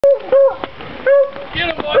Get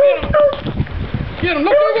him, boy, get him. Get him.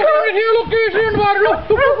 Look, right here. Look, he's here in the water. Look,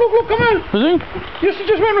 come on. Is he?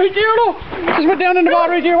 Just went right there, look. Just went down in the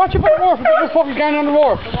water right here. Watch it put the wharf. Just fucking going on the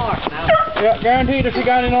wharf. Yeah, guaranteed if he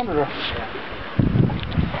got in under there.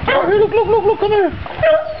 Oh, here, look, come here.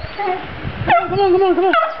 Come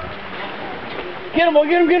on. Get him, boy,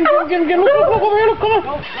 get him. Look over here, look, come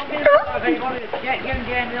on. Get him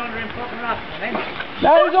getting under him, fucking rocks, man.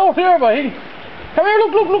 Now he's out here, boy. Come here,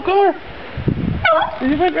 look, come here.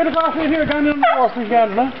 He's went right across right here, down in the wharf, he's got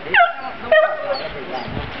it, huh?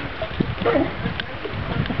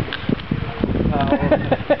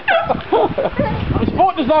 The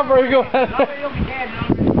sport is not very good.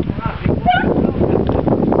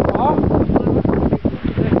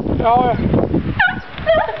 Oh,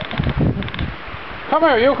 come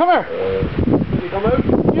here, you, come here. Did he come out?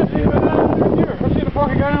 Yes, he's been down here. Let's see the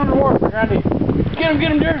fucking guy on the water, Randy. Get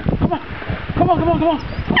him, dear. Come on. Come on.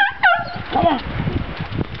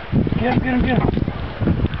 Get him. Get him.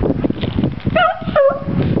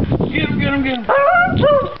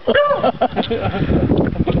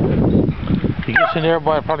 He gets in there,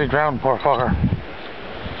 boy, probably drowned, poor fucker.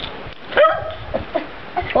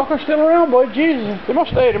 Fucker's still around, boy. Jesus. They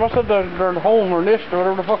must stay. They must have their home or nest or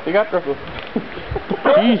whatever the fuck they got there for.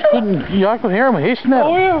 Jeez, I could hear him hissing at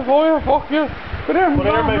him. Oh yeah, fuck yeah. Could hear him. But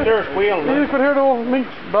everybody there's squealing. Yeah, you could hear the old mink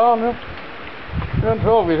down there. You're in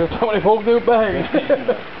trouble, there's so many folk do bang.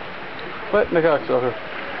 Letting the cocksucker.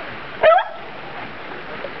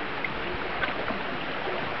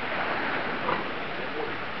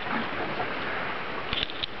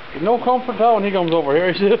 No comfort at all when he comes over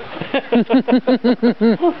here, he said.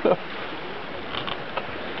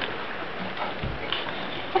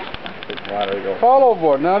 There you go. Fall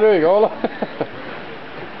overboard, now there you go.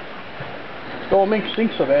 The old mink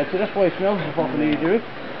stinks so bad, see that's why he smells so fucking easy.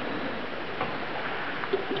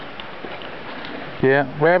 Yeah,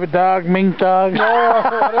 rabbit dog, mink dog. No,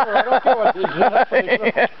 whatever, I don't care what it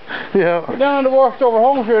is. Yeah. We're down on the wharf over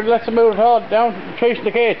home here, let's them move it hard down chasing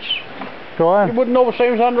the catch. Go on. You wouldn't know the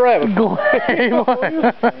same as on the rabbit. Go away,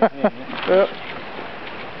 Yeah.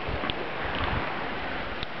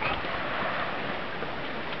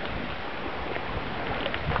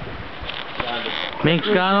 Mink's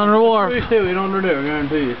gone on the wharf. He's still in under there, I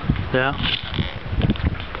guarantee you. Yeah.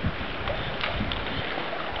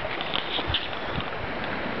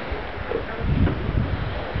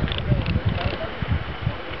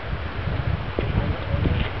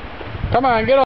 Come on, get up.